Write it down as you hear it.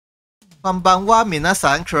こんばんは、皆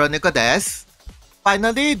さん、Chronicle です。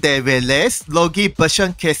Finally, they released Logi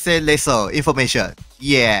version Kese Leso information.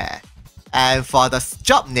 Yeah. And for the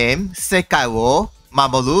job name, Sekaiwo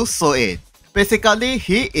Mamoru Soin. Basically,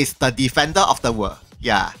 he is the defender of the world.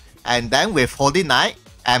 Yeah. And then with Holy Knight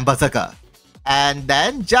and Berserker. And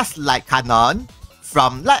then just like Canon,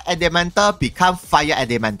 from Light Elemental become Fire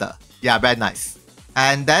Elemental. Yeah, very nice.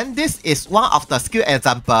 And then this is one of the skill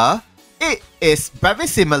example. It is very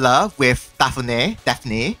similar with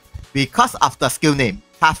Daphne, because of the skill name,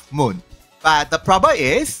 Half Moon. But the problem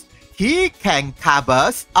is, he can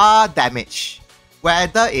cover all damage,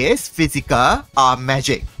 whether it's physical or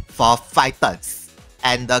magic, for 5 turns.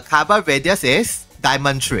 And the cover radius is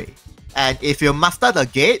Diamond 3. And if you master the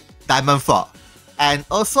gate, Diamond 4. And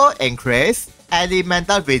also increase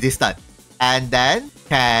elemental resistance. And then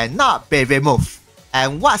cannot be removed.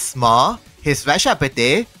 And what's more, his special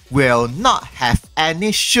ability will not have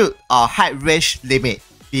any shoot or height range limit.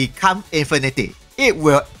 Become infinity. It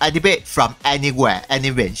will activate from anywhere,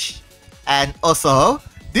 any range. And also,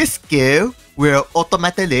 this skill will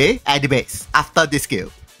automatically activate after this skill.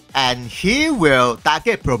 And he will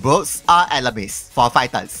target promotes all enemies for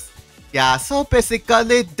 5 turns. Yeah, so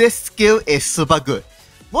basically this skill is super good.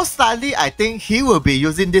 Most likely, I think he will be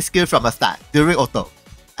using this skill from the start during auto.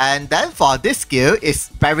 And then for this skill, it's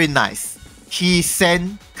very nice.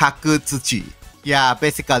 Hisen Kakutsuchi. Yeah,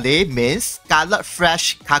 basically means Scarlet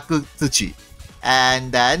Fresh Kakutsuchi.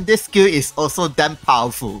 And then this skill is also damn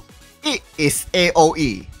powerful. It is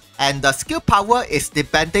AoE. And the skill power is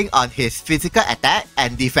depending on his physical attack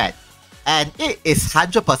and defense. And it is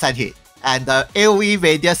 100% hit. And the AoE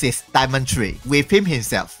radius is Diamond 3 with him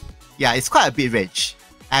himself. Yeah, it's quite a big range.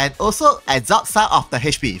 And also absorb some of the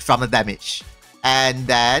HP from the damage. And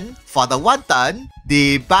then for the 1 turn,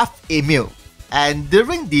 debuff immune. And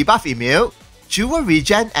during debuff immune, Jewel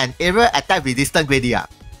regen and area attack resistance gradient.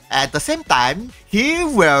 At the same time, he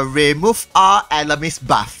will remove all enemies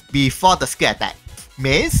buff before the skill attack.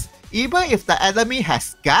 Means, even if the enemy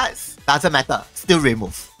has guards, doesn't matter, still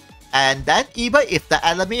remove. And then even if the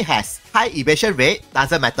enemy has high evasion rate,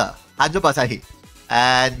 doesn't matter, 100% hit.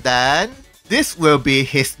 And then, this will be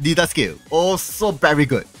his leader skill, also very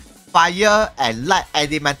good. Fire and light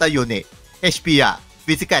elemental unit, HP up,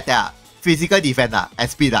 physical attack, physical defense up, and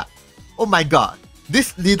speed up. Oh my god,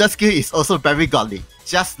 this leader skill is also very godly,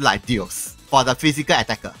 just like Dios for the physical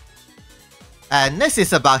attacker. And next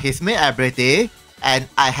is about his main ability, and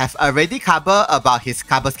I have already covered about his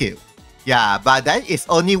cover skill. Yeah, but then it's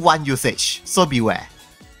only 1 usage, so beware.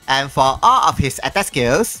 And for all of his attack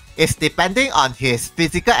skills, it's depending on his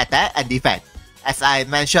physical attack and defense, as I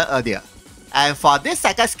mentioned earlier. And for this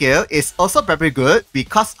second skill, it's also very good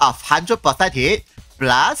because of 100% hit,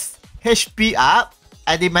 plus HP up,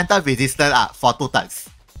 elemental resistance up for 2 turns,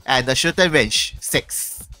 and the shooting range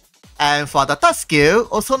 6. And for the third skill,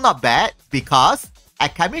 also not bad because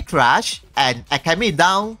Alchemy Crush and Alchemy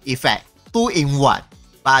Down effect 2 in 1.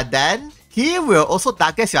 But then, he will also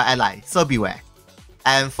target your ally, so beware.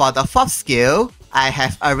 And for the fourth skill, I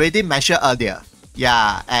have already mentioned earlier.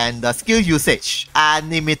 Yeah, and the skill usage,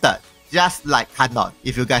 unlimited, just like Canon,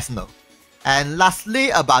 if you guys know. And lastly,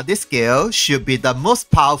 about this skill, should be the most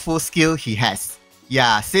powerful skill he has.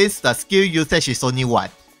 Yeah, since the skill usage is only 1.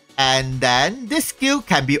 And then, this skill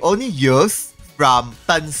can be only used from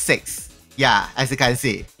turn 6. Yeah, as you can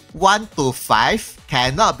see, 1 to 5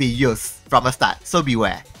 cannot be used from the start, so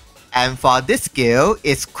beware. And for this skill,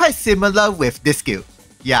 it's quite similar with this skill.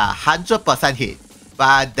 Yeah, 100% hit.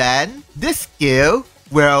 But then, this skill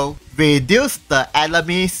will reduce the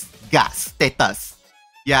enemy's guard status.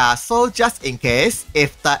 Yeah, so just in case,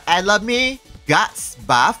 if the enemy guards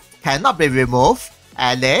buff cannot be removed,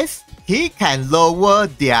 at least he can lower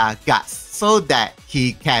their guards so that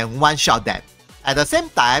he can one-shot them. At the same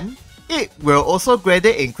time, it will also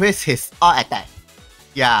greatly increase his all attack.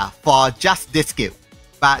 Yeah, for just this skill.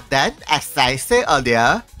 But then, as I said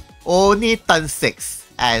earlier, only turn 6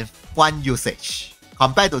 and 1 usage,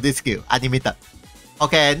 compared to this skill, unlimited.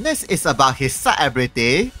 Okay, next is about his side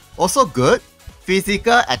ability, also good.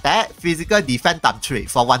 Physical attack, physical defense times 3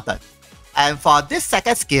 for 1 turn. And for this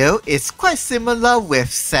second skill, it's quite similar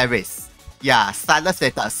with Ceres. Yeah, silent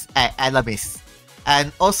status and enemies.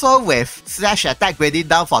 And also with slash attack grading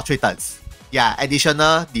down for 3 turns. Yeah,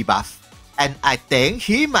 additional debuff. And I think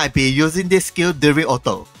he might be using this skill during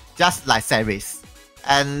auto, just like Ceres.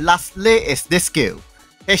 And lastly is this skill,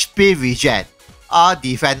 HP regen, all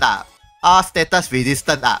defense up, all status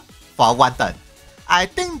resistance up for 1 turn. I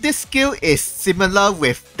think this skill is similar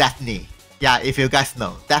with Daphne. Yeah, if you guys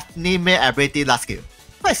know, Daphne main ability last skill.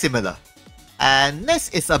 Quite similar. And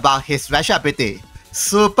next is about his special ability,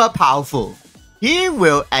 super powerful. He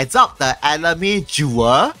will absorb the enemy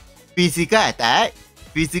jewel, physical attack,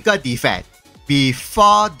 physical defense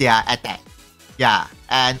before their attack. Yeah,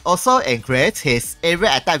 and also increase his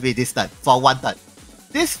area attack resistance for 1 turn.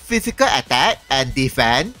 This physical attack and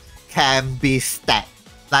defense can be stacked.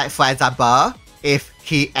 Like for example, if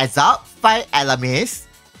he absorbs 5 enemies,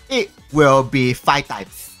 it will be 5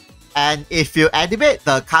 times. And if you activate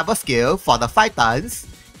the cover skill for the 5 turns,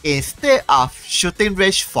 instead of shooting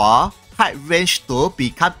range 4, height range 2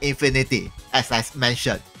 become infinity, as I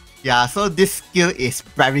mentioned. Yeah, so this skill is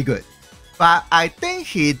very good. But I think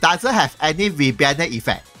he doesn't have any rebellion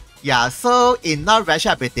effect. Yeah, so in non-range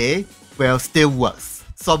ability will still works,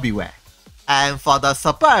 so beware. And for the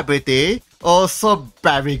support ability, also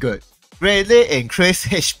very good. Greatly increase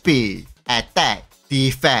HP, attack,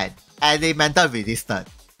 defense, elemental resistance.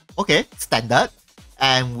 Okay, standard.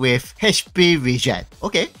 And with HP regen.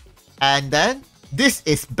 Okay. And then this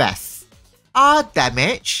is best. All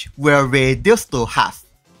damage will reduce to half.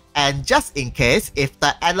 And just in case if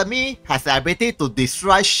the enemy has the ability to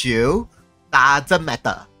destroy shield, doesn't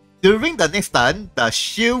matter. During the next turn, the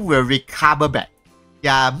shield will recover back.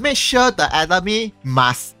 Yeah, make sure the enemy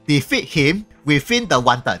must defeat him within the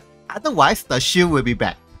 1 turn. Otherwise, the shield will be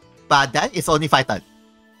back. But then it's only 5 turns.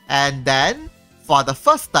 And then, for the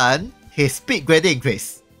first turn, his speed greatly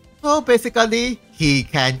increase. So basically, he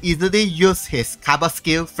can easily use his cover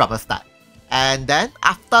skill from the start. And then,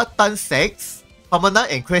 after turn 6,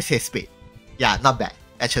 permanent increase his speed. Yeah, not bad,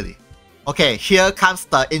 actually. Okay, here comes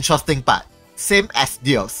the interesting part. Same as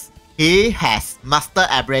Dios. He has Master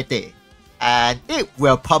Ability. And it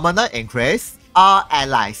will permanent increase all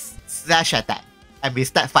allies / attack and be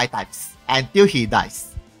stacked 5 times until he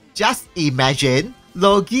dies. Just imagine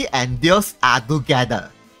Logi and Dios are together.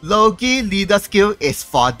 Logi leader skill is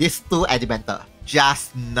for these 2 elemental.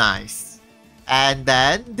 Just nice. And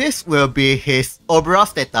then this will be his overall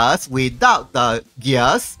status without the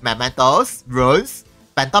gears, mementos, runes,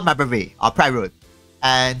 phantom memory or pride rune.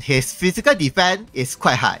 And his physical defense is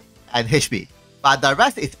quite high and HP, but the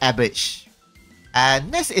rest is average.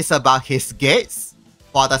 And next is about his gates.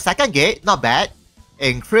 For the second gate, not bad.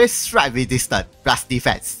 Increase strike resistance plus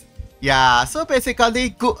defense. Yeah, so basically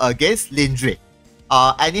good against Lindrick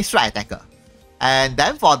or any strike attacker. And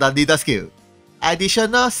then for the leader skill,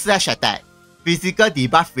 additional / attack, physical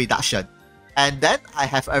debuff reduction. And then I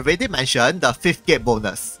have already mentioned the 5th gate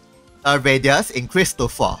bonus. The radius increased to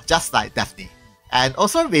 4, just like Daphne. And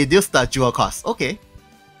also reduce the jewel cost, okay.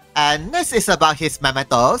 And next is about his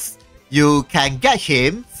mementos. You can get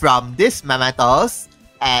him from this mementos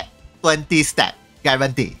at 20 stat,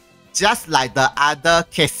 guarantee. Just like the other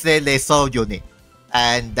Kese Leso unit.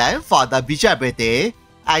 And then for the visual ability,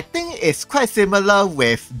 I think it's quite similar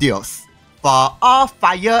with Dios. For all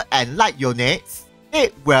fire and light units,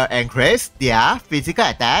 it will increase their physical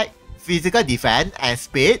attack, physical defense, and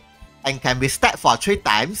speed, and can be stacked for 3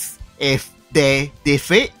 times if they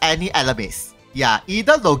defeat any enemies. Yeah,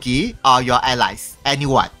 either Logi or your allies,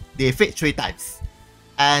 anyone, defeat 3 times.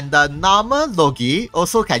 And the normal Logi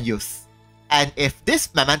also can use. And if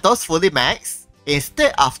this mementos fully max,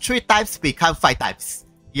 instead of 3 times become 5 times.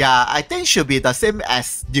 Yeah, I think should be the same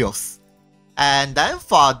as Dios. And then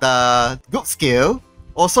for the group skill,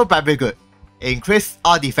 also very good. Increase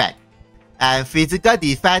all defense. And physical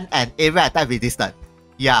defense and area attack resistance.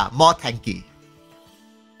 Yeah, more tanky.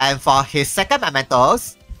 And for his second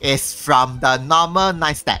mementos, is from the normal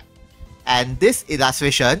 9 step. And this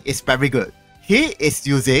illustration is very good. He is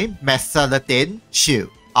using Mesalatin Shield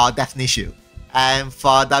or Daphne Shield. And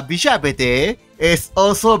for the visual ability, it's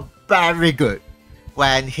also very good.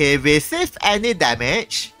 When he receives any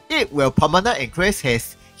damage, it will permanently increase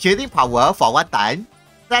his healing power for 1 time,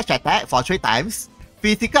 / attack for 3 times,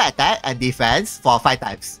 physical attack and defense for 5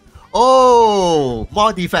 times. Oh,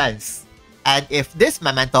 more defense. And if this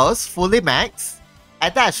mementos fully max,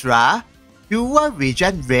 add extra, dual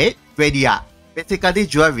regen rate ready up, basically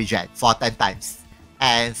dual regen for 10 times,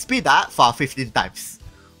 and speed up for 15 times.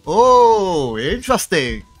 Oh,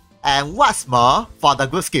 interesting. And what's more, for the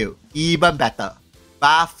good skill, even better.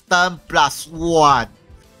 Buff turn +1.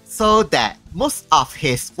 So that most of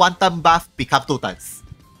his 1 turn buff become 2 turns.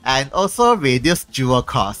 And also reduce jewel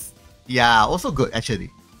cost. Yeah, also good actually.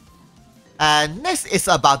 And next is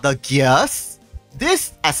about the gears.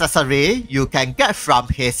 This accessory you can get from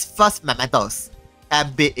his first mementos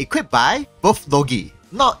and be equipped by both Logi,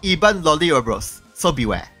 not even Loli Obros, so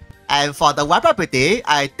beware. And for the weapon ability,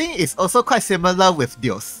 I think it's also quite similar with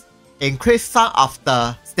Dios. Increase some of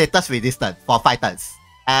the status resistance for 5 turns.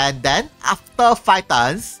 And then after 5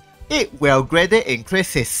 turns, it will greatly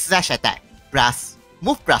increase his / attack plus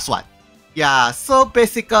move +1. Yeah, so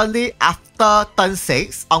basically after turn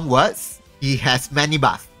 6 onwards, he has many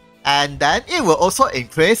buffs. And then it will also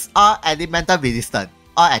increase all elemental resistance,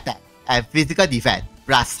 all attack, and physical defense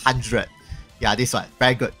plus 100. Yeah, this one,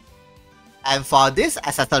 very good. And for this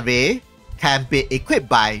accessory, can be equipped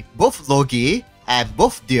by both Logi and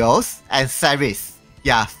both Duos and Series.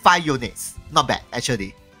 Yeah, 5 units. Not bad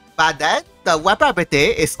actually. But then the weapon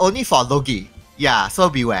ability is only for Logi. Yeah, so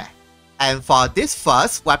beware. And for this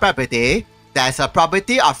first weapon ability, there's a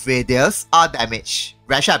property of reduce all damage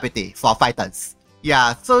ratio ability for fighters.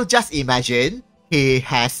 Yeah, so just imagine he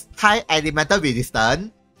has high elemental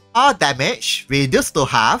resistance, all damage reduced to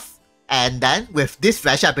half, and then with this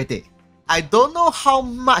ratio ability. I don't know how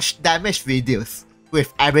much damage reduced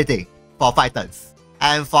with everything for fighters.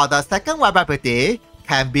 And for the second weapon ability,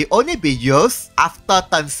 can be only be used after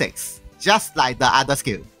turn 6, just like the other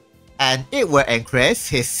skill. And it will increase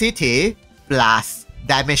his CT plus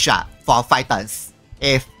damage shot for fighters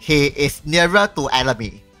if he is nearer to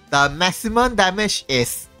enemy. The maximum damage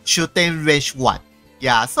is shooting range 1.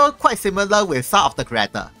 Yeah, so quite similar with some of the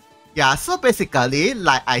character. Yeah, so basically,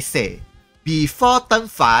 like I say, before turn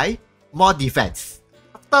 5, more defense.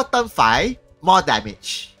 After turn 5, more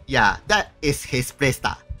damage. Yeah, that is his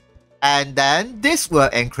playstyle. And then this will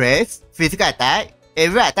increase physical attack,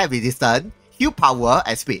 area attack resistance, heal power,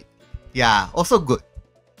 and speed. Yeah, also good.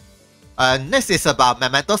 Next is about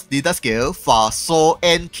Mementos leader skill for Soul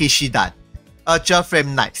and Kishidan, Ultra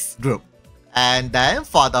Flame Knights group. And then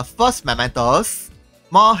for the first Mementos,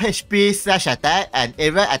 more HP slash attack and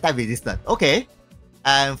area attack resistance. Okay.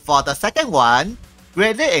 And for the second one,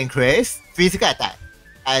 greatly increase physical attack,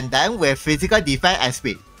 and then with physical defense and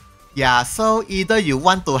speed. Yeah, so either you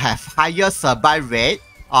want to have higher survive rate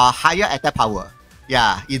or higher attack power.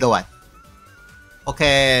 Yeah, either one.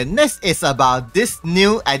 Okay, next is about this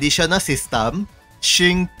new additional system,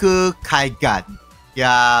 Shinku Kaigan.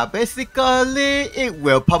 Yeah, basically it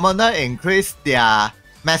will permanently increase their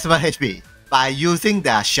maximum HP by using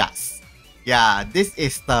their shots. Yeah, this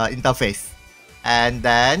is the interface. And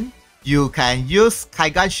then you can use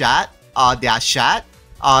Kaigan shot or their shot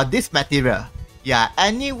or this material. Yeah,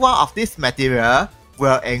 any one of this material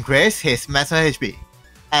will increase his maximum HP.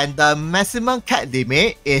 And the maximum cap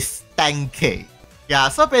limit is 10k. Yeah,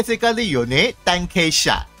 so basically you need 10k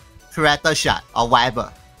shot, character shot or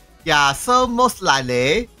whatever. Yeah, so most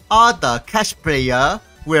likely all the cash player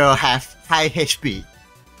will have high HP.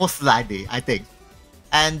 Most likely, I think.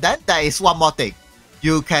 And then there is one more thing.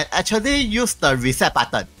 You can actually use the reset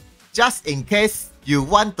button, just in case you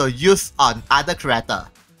want to use on other character.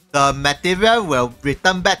 The material will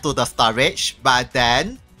return back to the storage, but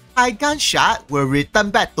then Kaigan shot will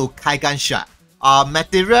return back to Kaigan shot, or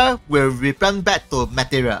material will return back to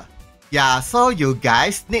material. Yeah, so you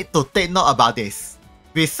guys need to take note about this.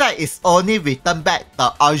 Reset is only return back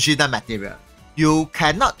the original material. You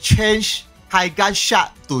cannot change Kaigan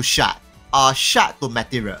shot to shot or shot to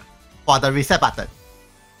material for the reset button.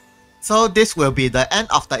 So this will be the end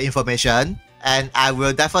of the information, and I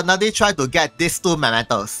will definitely try to get these two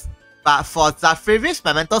Mementos. But for the previous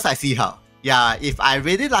Mementos I see her. Yeah, if I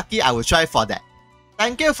really lucky I will try for that.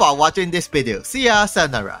 Thank you for watching this video. See ya,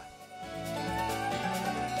 sayonara.